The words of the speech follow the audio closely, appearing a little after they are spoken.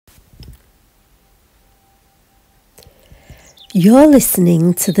You're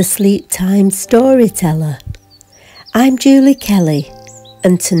listening to the SleepTime Storyteller. I'm Julie Kelly,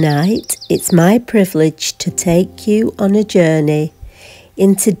 and tonight it's my privilege to take you on a journey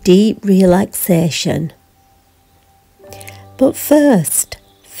into deep relaxation. But first,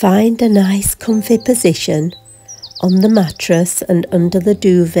 find a nice comfy position on the mattress and under the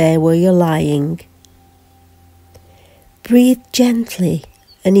duvet where you're lying. Breathe gently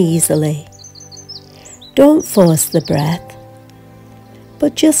and easily. Don't force the breath,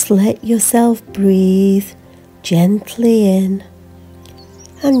 but just let yourself breathe gently in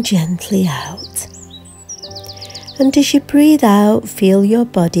and gently out. And as you breathe out, feel your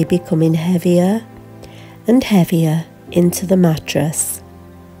body becoming heavier and heavier into the mattress.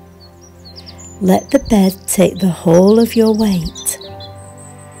 Let the bed take the whole of your weight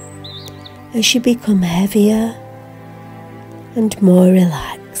as you become heavier and more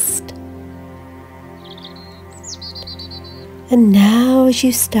relaxed. And now, as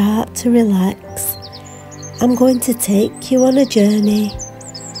you start to relax, I'm going to take you on a journey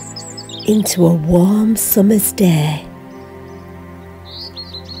into a warm summer's day.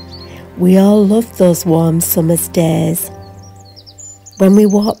 We all love those warm summer's days when we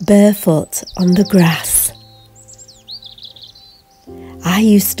walk barefoot on the grass. I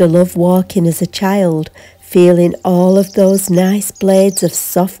used to love walking as a child, feeling all of those nice blades of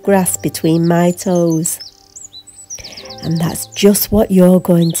soft grass between my toes. And that's just what you're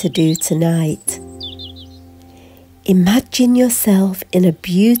going to do tonight. Imagine yourself in a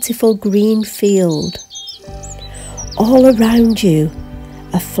beautiful green field. All around you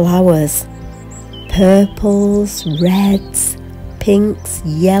are flowers, purples, reds, pinks,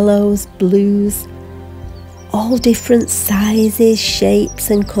 yellows, blues, all different sizes,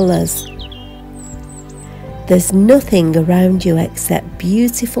 shapes and colours. There's nothing around you except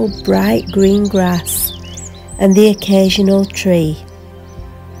beautiful bright green grass and the occasional tree.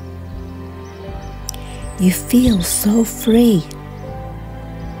 You feel so free.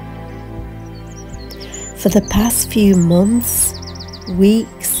 For the past few months,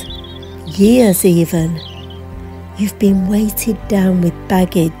 weeks, years even, you've been weighted down with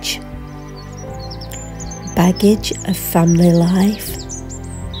baggage. Baggage of family life,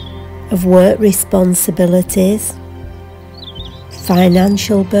 of work responsibilities,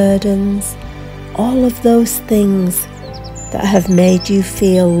 financial burdens, all of those things that have made you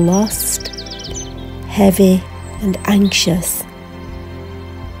feel lost, heavy and anxious.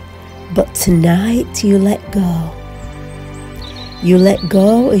 But tonight you let go. You let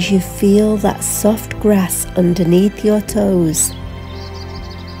go as you feel that soft grass underneath your toes,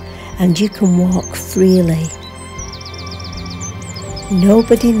 and you can walk freely.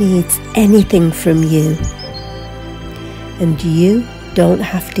 Nobody needs anything from you, and you don't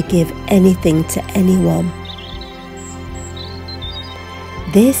have to give anything to anyone.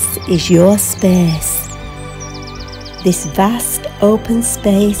 This is your space, this vast open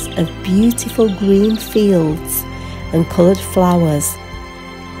space of beautiful green fields and coloured flowers.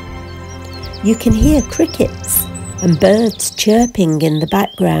 You can hear crickets and birds chirping in the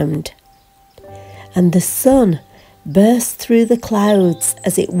background, and the sun bursts through the clouds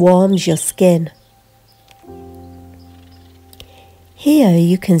as it warms your skin. Here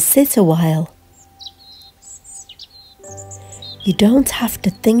you can sit a while. You don't have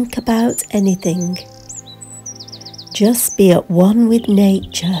to think about anything. Just be at one with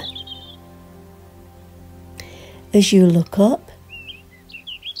nature. As you look up,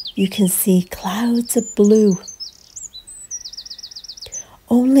 you can see clouds of blue.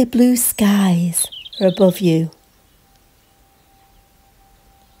 Only blue skies are above you.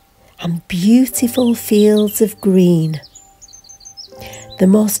 And beautiful fields of green. The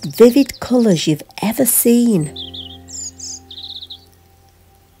most vivid colours you've ever seen.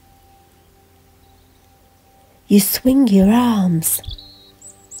 You swing your arms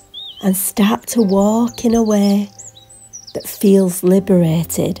and start to walk in a way that feels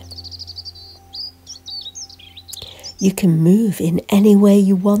liberated. You can move in any way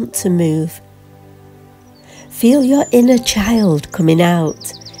you want to move. Feel your inner child coming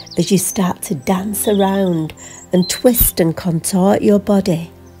out as you start to dance around and twist and contort your body.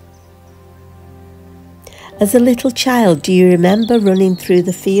 As a little child, do you remember running through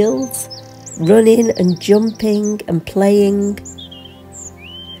the fields, running and jumping and playing?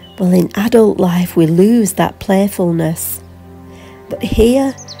 Well, in adult life we lose that playfulness, but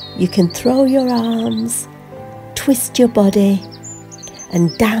here you can throw your arms, twist your body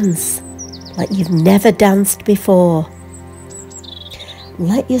and dance like you've never danced before.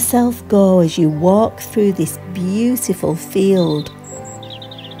 Let yourself go as you walk through this beautiful field.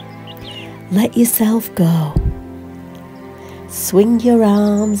 Let yourself go. Swing your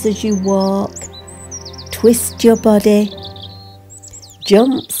arms as you walk, twist your body,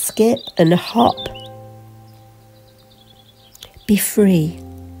 jump, skip and hop. Be free.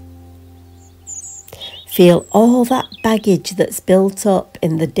 Feel all that baggage that's built up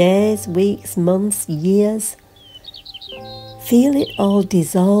in the days, weeks, months, years. Feel it all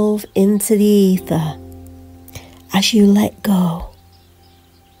dissolve into the ether as you let go.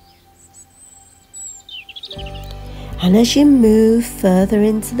 And as you move further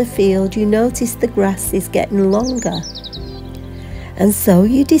into the field, you notice the grass is getting longer. And so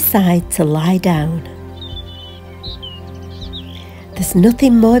you decide to lie down. There's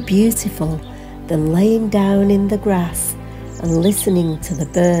nothing more beautiful than laying down in the grass and listening to the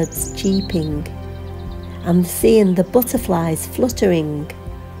birds chirping and seeing the butterflies fluttering.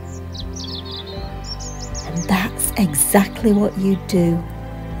 And that's exactly what you do.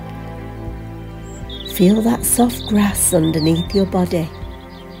 Feel that soft grass underneath your body.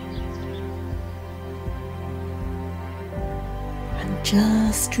 And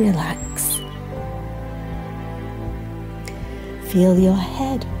just relax. Feel your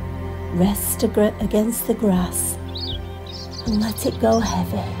head rest against the grass and let it go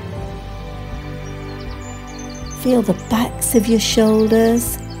heavy. Feel the backs of your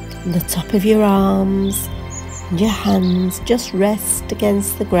shoulders and the top of your arms and your hands just rest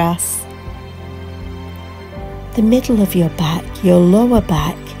against the grass. The middle of your back, your lower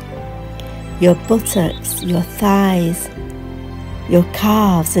back, your buttocks, your thighs, your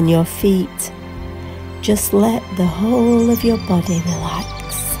calves and your feet. Just let the whole of your body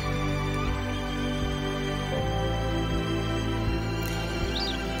relax.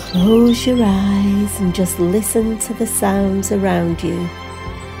 Close your eyes and just listen to the sounds around you.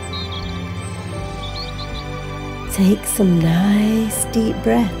 Take some nice deep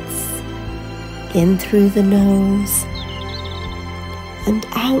breaths in through the nose and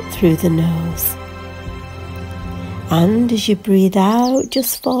out through the nose. And as you breathe out,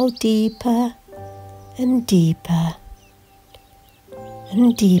 just fall deeper and deeper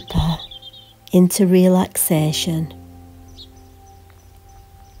and deeper into relaxation.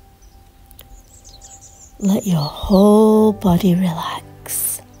 Let your whole body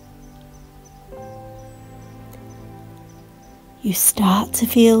relax. You start to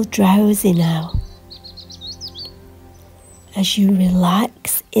feel drowsy now as you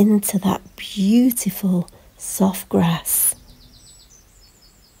relax into that beautiful soft grass.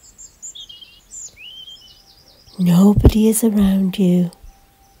 Nobody is around you,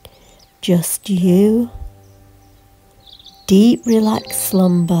 just you, deep relaxed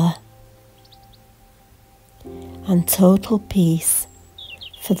slumber and total peace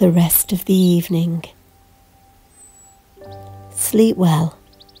for the rest of the evening. Sleep well.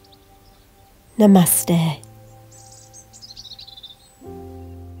 Namaste.